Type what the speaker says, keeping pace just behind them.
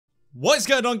What's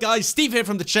going on, guys? Steve here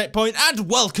from the Checkpoint, and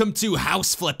welcome to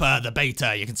House Flipper, the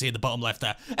beta. You can see in the bottom left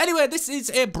there. Anyway, this is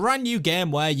a brand new game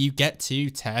where you get to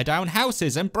tear down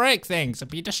houses and break things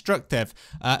and be destructive.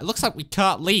 It looks like we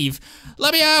can't leave.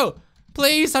 Let me out!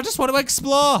 Please, I just want to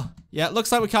explore. Yeah, it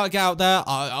looks like we can't get out there.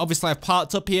 Obviously, I've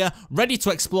parked up here, ready to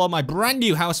explore my brand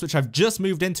new house, which I've just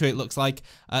moved into, it looks like.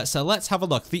 So let's have a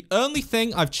look. The only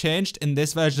thing I've changed in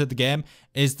this version of the game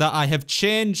is that I have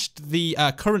changed the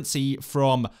currency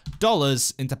from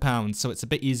dollars into pounds, so it's a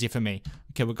bit easier for me.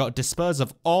 Okay, we've got to dispose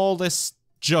of all this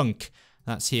junk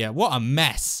that's here. What a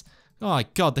mess. Oh my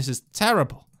god, this is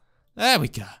terrible. There we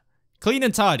go. Clean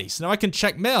and tidy. So now I can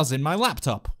check mails in my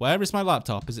laptop. Where is my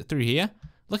laptop? Is it through here?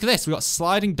 Look at this. We've got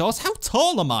sliding doors. How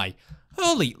tall am I?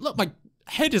 Holy, look, my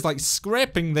head is like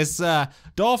scraping this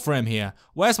door frame here.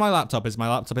 Where's my laptop? Is my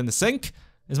laptop in the sink?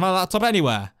 Is my laptop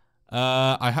anywhere?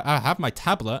 I have my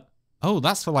tablet. Oh,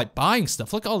 that's for like buying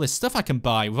stuff. Look at all this stuff I can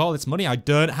buy with all this money I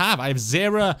don't have. I have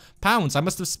 £0. I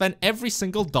must have spent every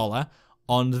single dollar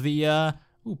on the,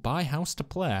 ooh, buy house to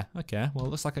play. Okay, well, it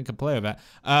looks like I can play with it.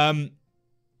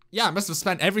 Yeah, I must have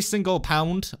spent every single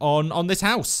pound on this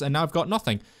house, and now I've got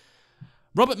nothing.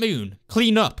 Robert Moon,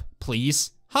 clean up,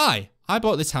 please. Hi, I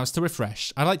bought this house to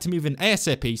refresh. I'd like to move in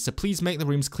ASAP, so please make the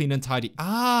rooms clean and tidy.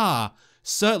 Ah,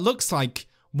 so it looks like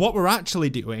what we're actually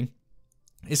doing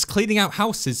is cleaning out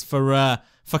houses for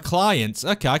clients.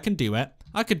 Okay, I can do it.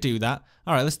 I could do that.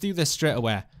 All right, let's do this straight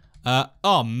away.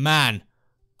 Oh man.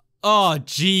 Oh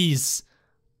jeez.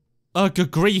 Oh,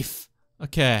 good grief.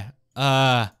 Okay. Do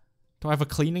I have a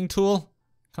cleaning tool?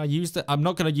 Can I use it? I'm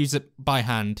not gonna use it by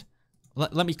hand.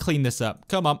 Let me clean this up.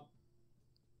 Come on.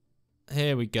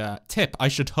 Here we go. Tip, I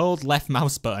should hold left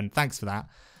mouse button. Thanks for that.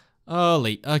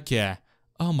 Holy, okay.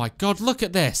 Oh my god, look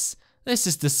at this. This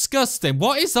is disgusting.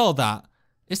 What is all that?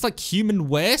 It's like human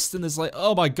waste, and there's like,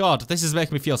 oh my god, this is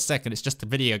making me feel sick, and it's just a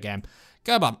video game.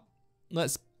 Come on.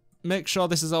 Let's make sure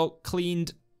this is all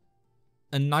cleaned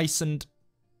and nice and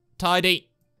tidy.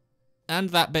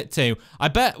 And that bit too. I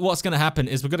bet what's going to happen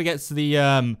is we're going to get to the,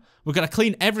 we're going to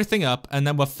clean everything up, and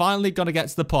then we're finally going to get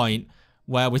to the point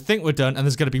where we think we're done, and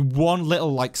there's going to be one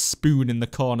little, like, spoon in the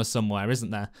corner somewhere,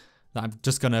 isn't there? That I'm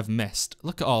just going to have missed.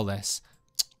 Look at all this.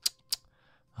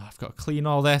 Oh, I've got to clean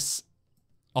all this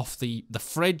off the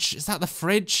fridge. Is that the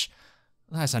fridge?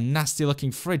 That's a nasty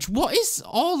looking fridge. What is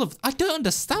all of... I don't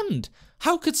understand.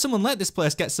 How could someone let this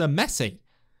place get so messy?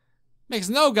 Makes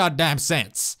no goddamn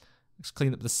sense. Let's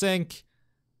clean up the sink.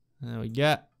 There we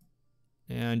go.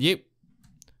 And you.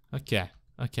 Okay.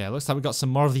 Okay, looks like we've got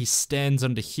some more of these stains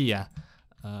under here.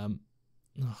 Oh,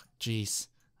 jeez.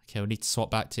 Okay, we need to swap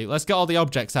back to... Let's get all the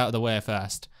objects out of the way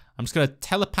first. I'm just going to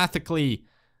telepathically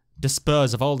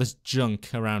dispose of all this junk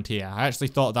around here. I actually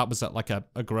thought that was like a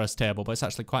gross table, but it's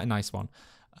actually quite a nice one.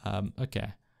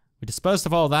 Okay. We disposed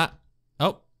of all that.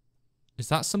 Oh. Is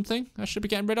that something I should be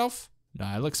getting rid of? No,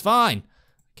 it looks fine.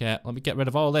 Okay, let me get rid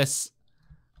of all this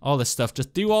stuff.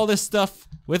 Just do all this stuff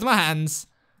with my hands,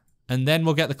 and then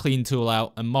we'll get the clean tool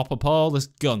out and mop up all this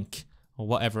gunk, or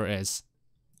whatever it is.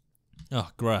 Oh,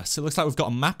 gross. It looks like we've got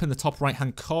a map in the top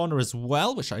right-hand corner as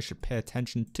well, which I should pay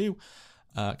attention to.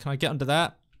 Can I get under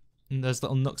that? And there's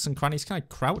little nooks and crannies. Can I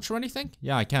crouch or anything?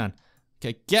 Yeah, I can.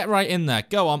 Okay, get right in there.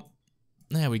 Go on.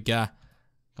 There we go.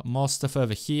 Got more stuff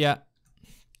over here.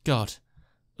 God.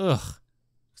 Ugh.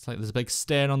 Looks like there's a big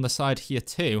stain on the side here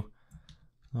too.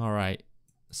 Alright.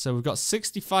 So we've got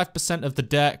 65% of the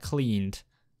dirt cleaned,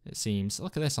 it seems.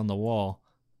 Look at this on the wall.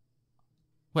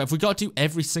 Wait, have we got to do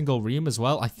every single room as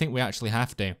well? I think we actually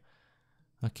have to.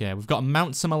 Okay, we've got to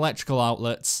mount some electrical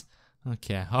outlets.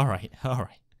 Okay, alright,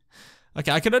 alright.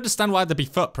 Okay, I can understand why there'd be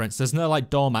footprints. There's no,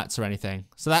 like, doormats or anything.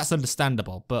 So that's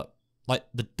understandable. But, like,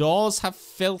 the doors have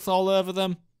filth all over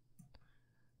them.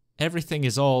 Everything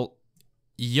is all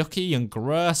yucky and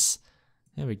gross.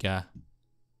 Here we go.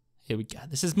 Here we go.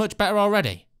 This is much better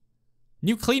already.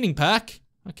 New cleaning pack.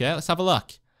 Okay, let's have a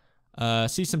look.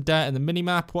 See some dirt in the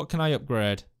minimap. What can I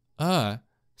upgrade? So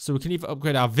we can either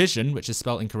upgrade our vision, which is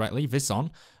spelled incorrectly, Vison,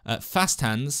 fast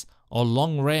hands, or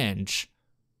long range.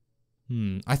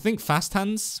 I think fast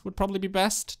hands would probably be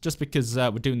best, just because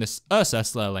we're doing this so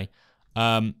slowly.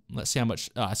 Let's see how much...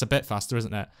 Oh, it's a bit faster,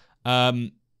 isn't it?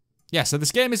 Yeah, so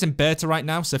this game is in beta right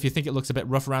now, so if you think it looks a bit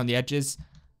rough around the edges,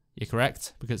 you're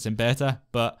correct, because it's in beta,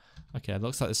 but, okay, it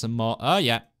looks like there's some more. Oh,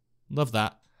 yeah, love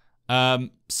that.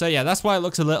 So, yeah, that's why it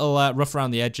looks a little rough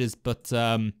around the edges, but,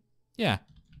 yeah.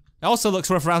 It also looks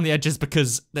rough around the edges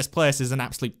because this place is an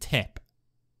absolute tip,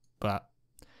 but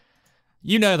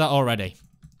you know that already.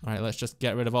 All right, let's just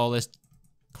get rid of all this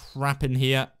crap in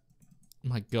here. Oh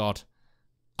my God.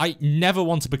 I never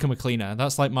want to become a cleaner.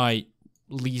 That's like my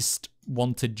least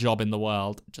wanted job in the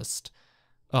world. Just,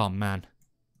 oh man.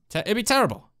 It'd be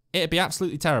terrible. It'd be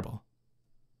absolutely terrible.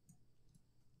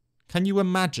 Can you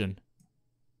imagine?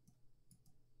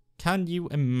 Can you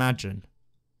imagine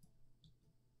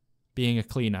being a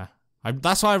cleaner?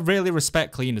 That's why I really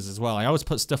respect cleaners as well. I always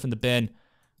put stuff in the bin.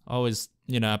 Always,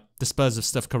 you know, dispose of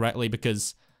stuff correctly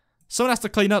because someone has to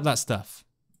clean up that stuff.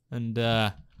 And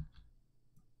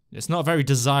it's not a very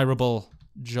desirable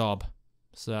job.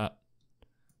 So,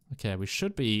 okay, we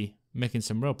should be making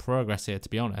some real progress here, to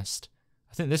be honest.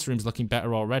 I think this room's looking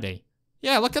better already.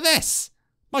 Yeah, look at this.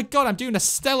 My God, I'm doing a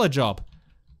stellar job.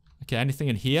 Okay, anything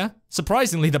in here?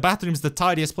 Surprisingly, the bathroom's the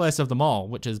tidiest place of them all,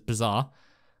 which is bizarre.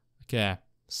 Okay,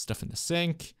 stuff in the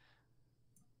sink.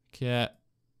 Okay.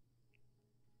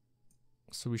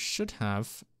 So we should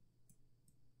have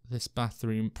this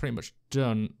bathroom pretty much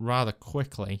done rather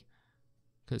quickly.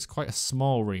 Because it's quite a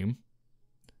small room.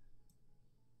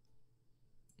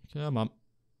 Come on.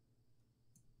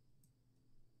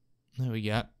 There we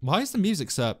go. Why is the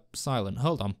music so silent?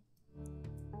 Hold on.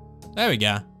 There we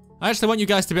go. I actually want you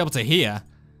guys to be able to hear.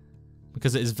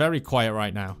 Because it is very quiet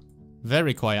right now.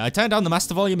 Very quiet. I turned down the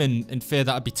master volume in fear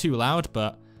that it'd be too loud,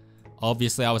 but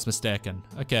obviously I was mistaken.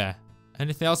 Okay.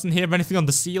 Anything else in here? Anything on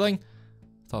the ceiling?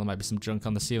 Thought there might be some junk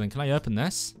on the ceiling. Can I open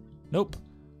this? Nope.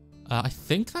 I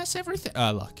think that's everything.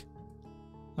 Oh, look.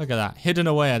 Look at that. Hidden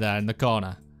away there in the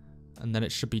corner. And then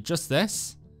it should be just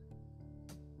this.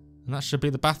 And that should be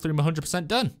the bathroom 100%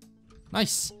 done.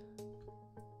 Nice.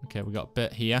 Okay, we got a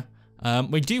bit here.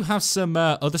 We do have some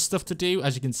other stuff to do.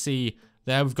 As you can see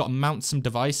there, we've got to mount some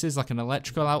devices like an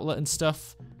electrical outlet and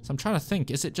stuff. So I'm trying to think.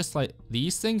 Is it just like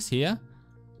these things here?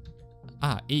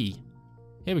 Ah, E.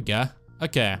 Here we go.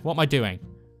 Okay, what am I doing?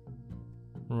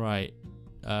 Right.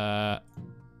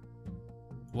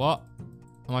 What?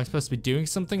 Am I supposed to be doing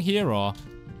something here, or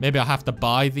maybe I'll have to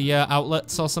buy the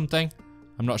outlets or something?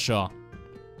 I'm not sure.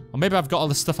 Or maybe I've got all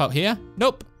the stuff out here?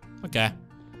 Nope. Okay.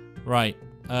 Right.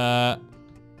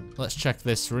 Let's check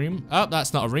this room. Oh,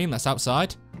 that's not a room. That's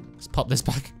outside. Let's pop this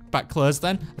back closed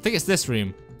then. I think it's this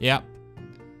room. Yeah.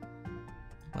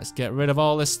 Let's get rid of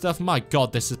all this stuff. My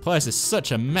God, this place is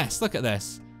such a mess. Look at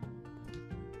this.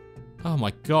 Oh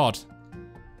my God.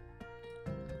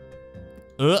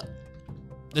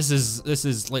 This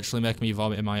is literally making me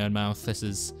vomit in my own mouth. This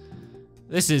is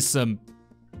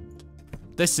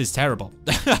terrible.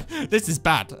 This is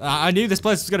bad. I knew this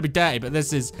place was gonna be dirty, but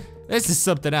this is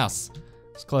something else.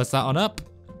 Let's close that on up.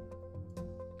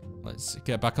 Let's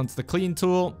get back onto the clean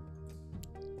tool.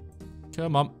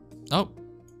 Come on. Oh.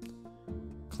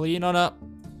 Clean on up.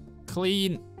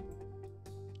 Clean.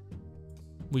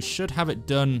 We should have it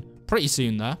done pretty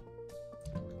soon there.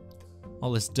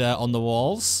 All this dirt on the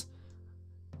walls.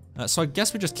 So I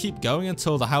guess we just keep going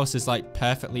until the house is like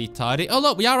perfectly tidy. Oh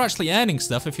look, we are actually earning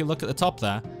stuff if you look at the top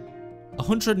there.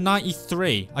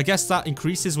 193. I guess that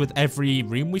increases with every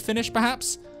room we finish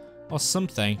perhaps? Or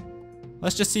something.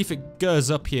 Let's just see if it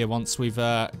goes up here once we've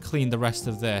cleaned the rest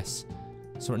of this.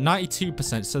 So we're at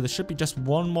 92%, so there should be just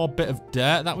one more bit of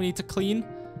dirt that we need to clean.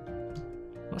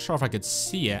 Not sure if I could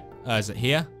see it. Is it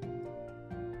here?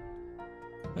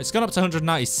 It's gone up to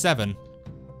 197.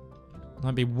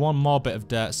 Might be one more bit of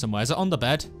dirt somewhere. Is it on the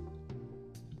bed?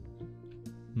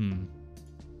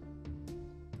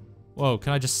 Whoa,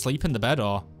 can I just sleep in the bed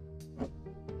or?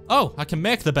 Oh, I can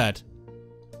make the bed.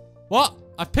 What?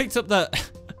 I picked up the...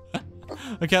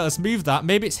 Okay, let's move that.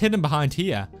 Maybe it's hidden behind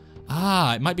here.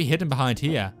 Ah, it might be hidden behind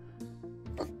here.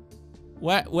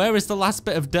 Where is the last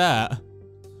bit of dirt?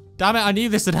 Damn it, I knew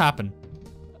this would happen.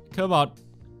 Come on.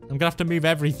 I'm gonna have to move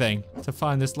everything to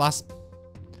find this last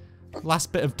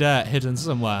bit of dirt hidden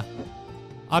somewhere.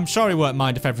 I'm sure he won't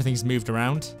mind if everything's moved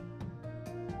around.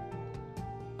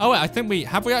 Oh wait, I think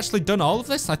have we actually done all of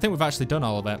this? I think we've actually done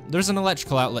all of it. There's an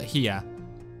electrical outlet here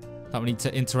that we need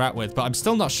to interact with, but I'm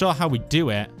still not sure how we do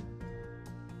it.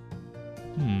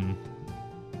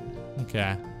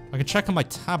 Okay. I can check on my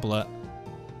tablet.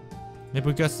 Maybe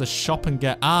we go to the shop and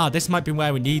get... Ah, this might be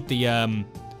where we need the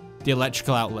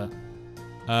electrical outlet.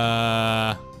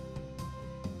 I'm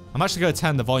actually going to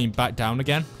turn the volume back down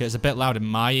again, because it's a bit loud in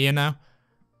my ear now.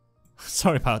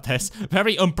 Sorry about this.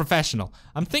 Very unprofessional.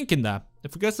 I'm thinking that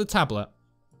if we go to the tablet,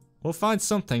 we'll find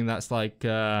something that's like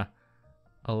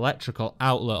electrical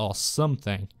outlet or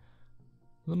something.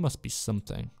 There must be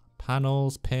something.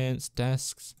 Panels, paints,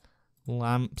 desks,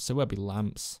 lamps. It won't be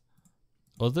lamps.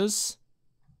 Others?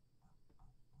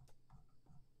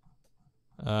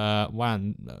 Wow,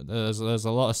 there's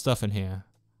a lot of stuff in here.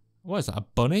 What is that, a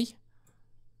bunny?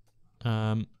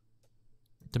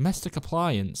 Domestic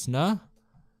appliance, no?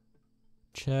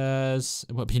 Chairs.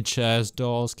 What being chairs,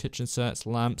 doors, kitchen sets,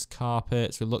 lamps,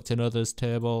 carpets. We looked in others,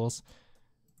 tables.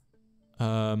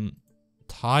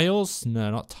 Tiles?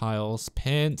 No, not tiles.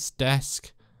 Paints,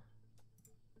 desk.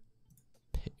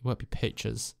 Won't be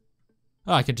pictures.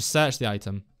 Oh, I can just search the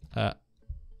item.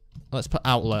 Let's put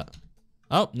outlet.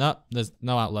 Oh, no, there's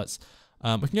no outlets.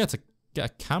 We can get a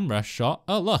camera shot.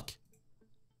 Oh, look.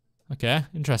 Okay,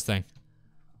 interesting.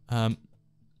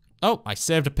 Oh, I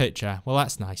saved a picture. Well,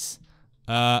 that's nice.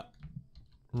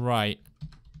 Right.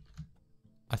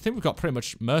 I think we've got pretty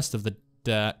much most of the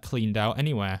dirt cleaned out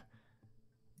anyway.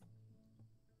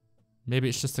 Maybe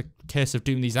it's just a case of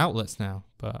doing these outlets now.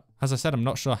 But as I said, I'm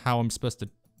not sure how I'm supposed to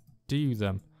do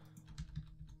them.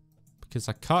 Because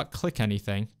I can't click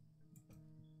anything.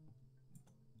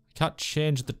 I can't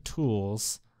change the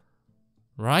tools.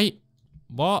 Right?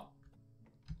 What?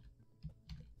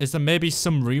 Is there maybe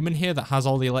some room in here that has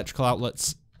all the electrical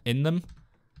outlets in them?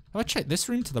 Have I checked this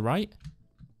room to the right?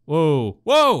 Whoa.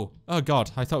 Whoa! Oh,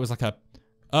 God. I thought it was like a...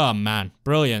 Oh, man.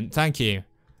 Brilliant. Thank you.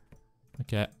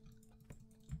 Okay.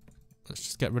 Let's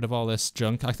just get rid of all this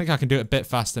junk. I think I can do it a bit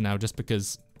faster now just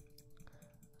because...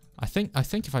 I think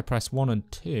if I press 1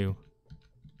 and 2...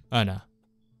 Oh, no.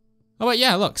 Oh, wait,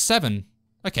 yeah, look. 7.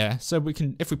 Okay, so we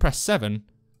can... If we press 7...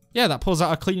 Yeah, that pulls out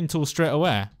our cleaning tool straight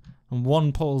away. And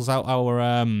 1 pulls out our...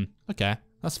 Okay,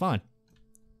 that's fine.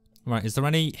 Right, is there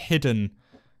any hidden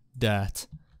dirt?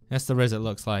 Yes, there is, it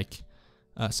looks like.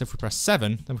 So if we press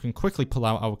 7, then we can quickly pull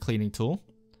out our cleaning tool.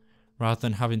 Rather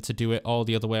than having to do it all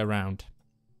the other way around.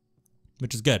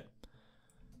 Which is good.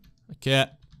 Okay.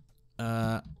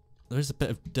 There is a bit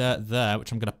of dirt there,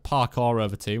 which I'm going to parkour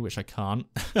over to, which I can't.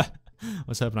 I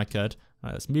was hoping I could.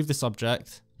 Alright, let's move this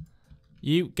object.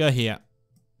 You, go here.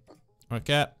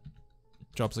 Okay.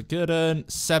 Jobs are good.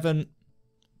 7.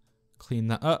 Clean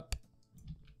that up.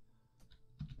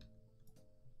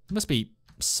 There must be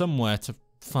somewhere to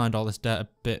find all this dirt a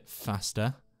bit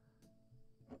faster.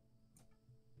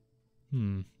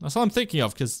 That's all I'm thinking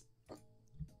of, because...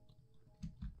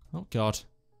 Oh, God.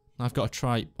 I've got to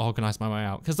try organize my way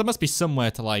out. Because there must be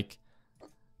somewhere to, like,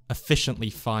 efficiently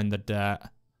find the dirt.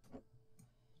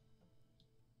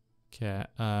 Okay,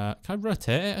 can I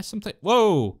rotate it or something?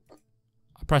 Whoa!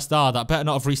 I pressed R. That better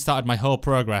not have restarted my whole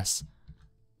progress.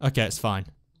 Okay, it's fine.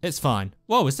 It's fine.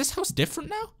 Whoa, is this house different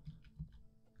now?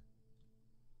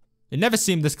 It never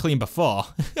seemed this clean before.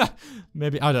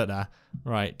 Maybe, I don't know.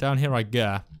 Right, down here I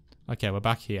go. Okay, we're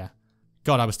back here.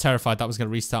 God, I was terrified that was going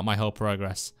to restart my whole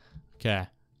progress. Okay.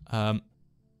 What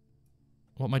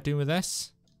am I doing with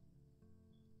this?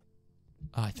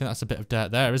 Oh, I think that's a bit of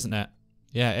dirt there, isn't it?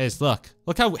 Yeah, it is. Look.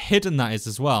 Look how hidden that is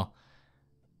as well.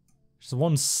 Just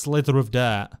one slither of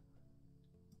dirt.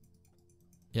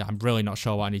 Yeah, I'm really not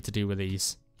sure what I need to do with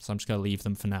these. So I'm just going to leave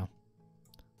them for now.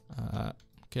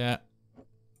 Okay.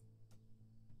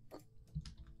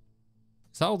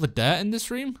 Is that all the dirt in this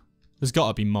room? There's got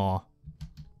to be more.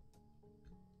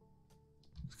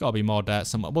 There's got to be more dirt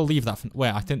somewhere. We'll leave that for...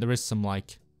 Wait, I think there is some,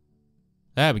 like...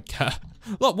 There we go.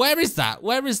 Look, where is that?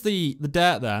 Where is the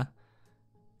dirt there?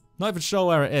 Not even sure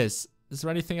where it is. Is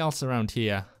there anything else around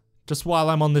here? Just while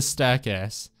I'm on this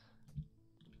staircase.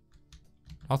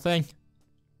 Nothing.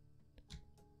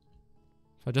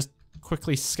 If I just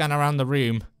quickly scan around the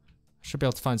room, I should be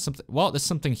able to find something. What? There's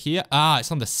something here? Ah,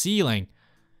 it's on the ceiling.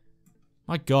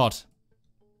 My God.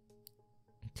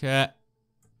 Okay.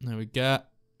 There we go.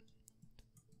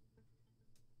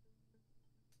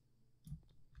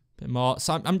 Bit more.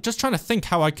 So I'm just trying to think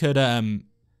how I could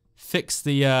fix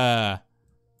the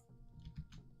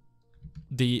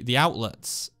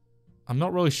outlets. I'm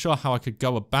not really sure how I could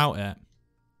go about it.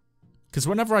 Because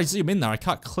whenever I zoom in there, I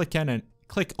can't click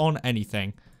on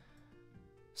anything.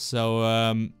 So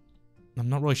I'm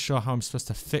not really sure how I'm supposed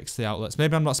to fix the outlets.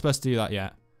 Maybe I'm not supposed to do that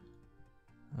yet.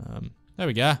 There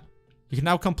we go. You can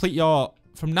now complete your...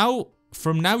 From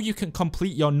now you can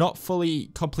complete your not fully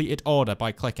completed order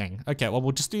by clicking. Okay, well,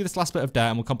 we'll just do this last bit of dirt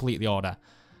and we'll complete the order.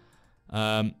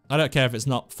 I don't care if it's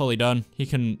not fully done. He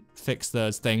can fix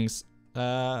those things.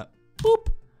 Boop.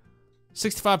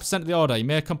 65% of the order. You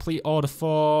may complete order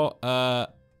for...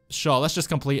 Sure, let's just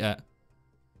complete it.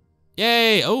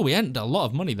 Yay! Oh, we earned a lot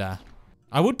of money there.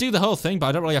 I would do the whole thing, but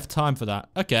I don't really have time for that.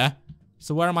 Okay.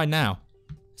 So where am I now?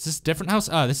 Is this a different house?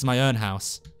 Oh, this is my own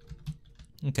house.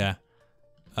 Okay.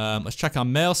 Let's check our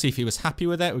mail, see if he was happy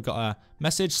with it. We've got a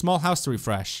message. Small house to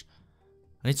refresh.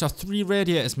 I need to have 3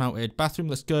 radiators mounted. Bathroom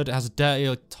looks good. It has a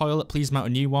dirty toilet. Please mount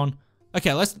a new one.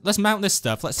 Okay, let's mount this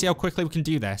stuff. Let's see how quickly we can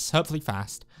do this. Hopefully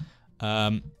fast.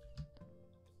 So,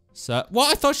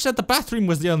 what? I thought she said the bathroom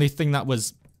was the only thing that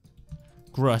was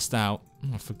grossed out.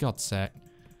 Oh, for God's sake.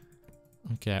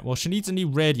 Okay, well, she needs a new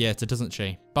radiator, doesn't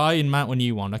she? Buy and mount a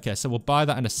new one. Okay, so we'll buy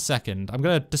that in a second. I'm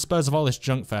going to dispose of all this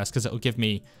junk first because it'll give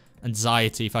me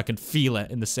anxiety if I can feel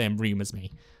it in the same room as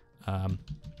me.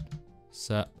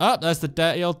 Oh, there's the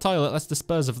dirty old toilet. Let's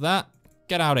dispose of that.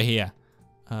 Get out of here.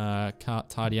 Can't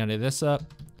tidy any of this up.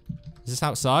 Is this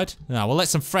outside? No, we'll let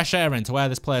some fresh air in to wear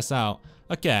this place out.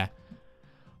 Okay.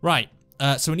 Right.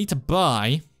 So we need to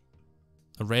buy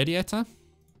a radiator.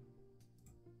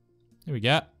 Here we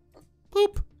go.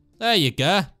 Boop. There you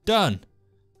go. Done.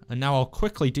 And now I'll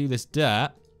quickly do this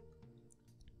dirt.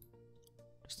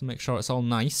 Just to make sure it's all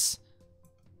nice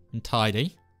and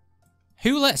tidy.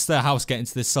 Who lets their house get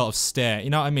into this sort of state? You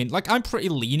know what I mean? Like, I'm pretty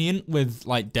lenient with,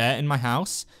 like, dirt in my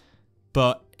house.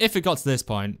 But if it got to this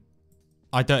point,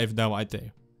 I don't even know what I'd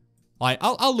do. Like,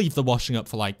 I'll leave the washing up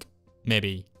for, like,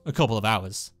 maybe a couple of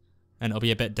hours. And it'll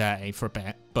be a bit dirty for a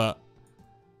bit. But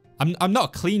I'm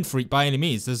not a clean freak by any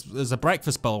means. There's a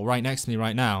breakfast bowl right next to me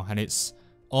right now. And it's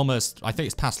almost, I think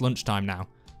it's past lunchtime now.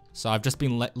 So I've just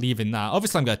been leaving that.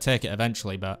 Obviously, I'm going to take it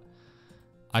eventually, but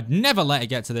I'd never let it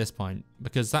get to this point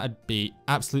because that'd be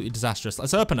absolutely disastrous.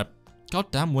 Let's open a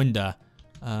goddamn window.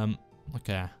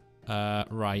 Okay.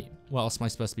 Right. What else am I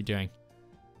supposed to be doing?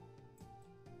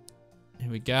 Here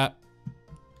we go.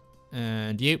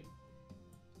 And you.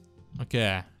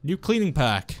 Okay. New cleaning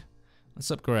pack. Let's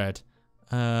upgrade.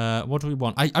 What do we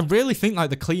want? I really think like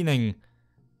the cleaning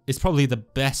is probably the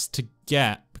best to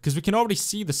get because we can already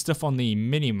see the stuff on the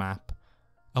mini map.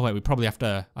 Oh wait, we probably have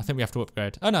to, I think we have to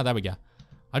upgrade. Oh no, there we go.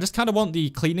 I just kind of want the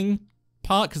cleaning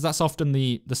part because that's often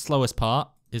the slowest part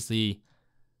is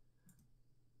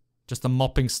just the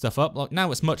mopping stuff up. Look,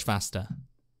 now it's much faster.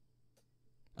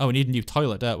 Oh, we need a new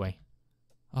toilet, don't we?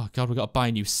 Oh god, we've got to buy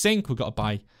a new sink. We've got to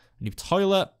buy a new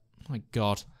toilet. Oh my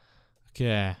god.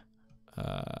 Okay.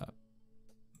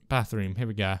 Bathroom, here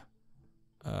we go.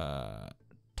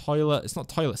 Toilet, it's not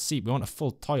toilet seat. We want a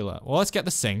full toilet. Well, let's get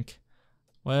the sink.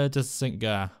 Where does the sink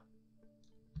go?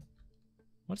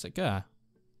 Where does it go?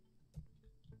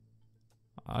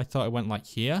 I thought it went like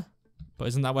here. But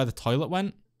isn't that where the toilet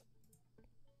went?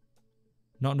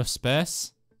 Not enough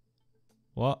space?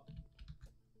 What?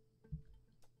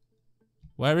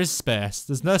 Where is space?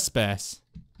 There's no space.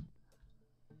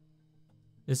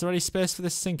 Is there any space for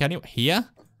this sink anywhere? Here?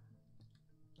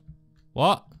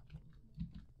 What?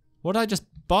 What did I just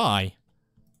buy?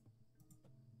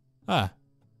 Ah.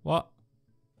 What?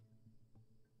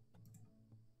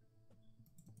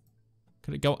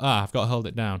 Could it go? Ah, I've got to hold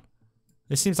it down.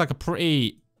 This seems like a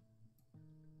pretty...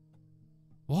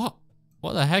 What?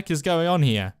 What the heck is going on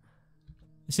here?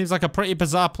 It seems like a pretty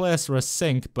bizarre place for a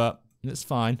sink, but it's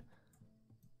fine.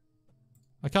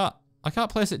 I can't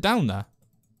place it down there.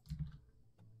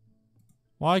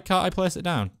 Why can't I place it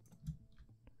down?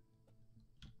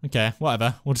 Okay,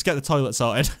 whatever. We'll just get the toilet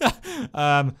sorted.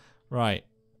 Right.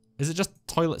 Is it just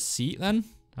toilet seat then?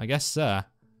 I guess so.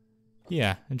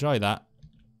 Yeah, enjoy that.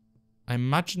 I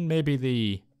imagine maybe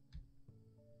the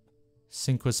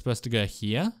sink was supposed to go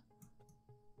here.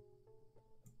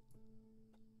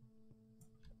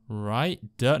 Right.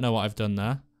 Don't know what I've done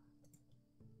there.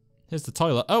 Here's the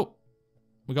toilet. Oh!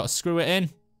 We got to screw it in.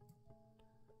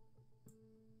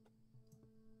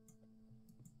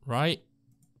 Right.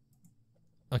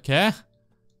 Okay.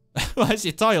 Where's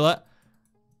your toilet?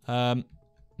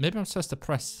 Maybe I'm supposed to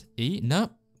press E? No.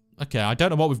 Okay, I don't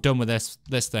know what we've done with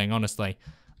this thing, honestly.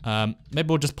 Maybe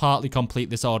we'll just partly complete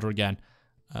this order again.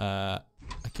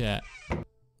 Okay.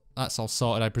 That's all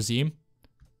sorted, I presume.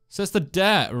 So it's the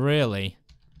dirt, really.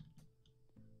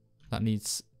 That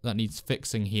needs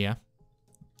fixing here.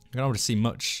 I can already see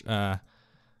much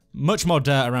more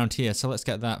dirt around here, so let's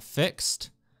get that fixed.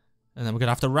 And then we're going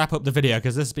to have to wrap up the video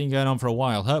because this has been going on for a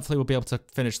while. Hopefully we'll be able to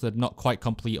finish the not quite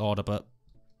complete order, but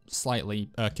slightly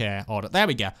okay order. There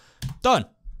we go. Done.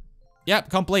 Yep,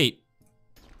 complete.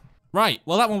 Right,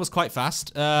 well that one was quite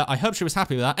fast. I hope she was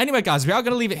happy with that. Anyway guys, we are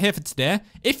going to leave it here for today.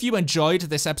 If you enjoyed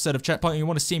this episode of Checkpoint and you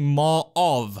want to see more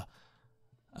of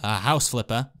House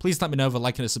Flipper, please let me know by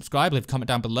liking and subscribe, leave a comment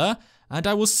down below. And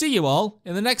I will see you all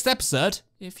in the next episode,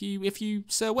 if you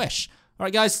so wish.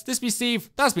 Alright guys, this has been Steve,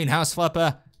 that's been House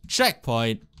Flipper.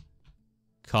 Checkpoint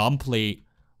complete.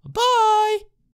 Bye!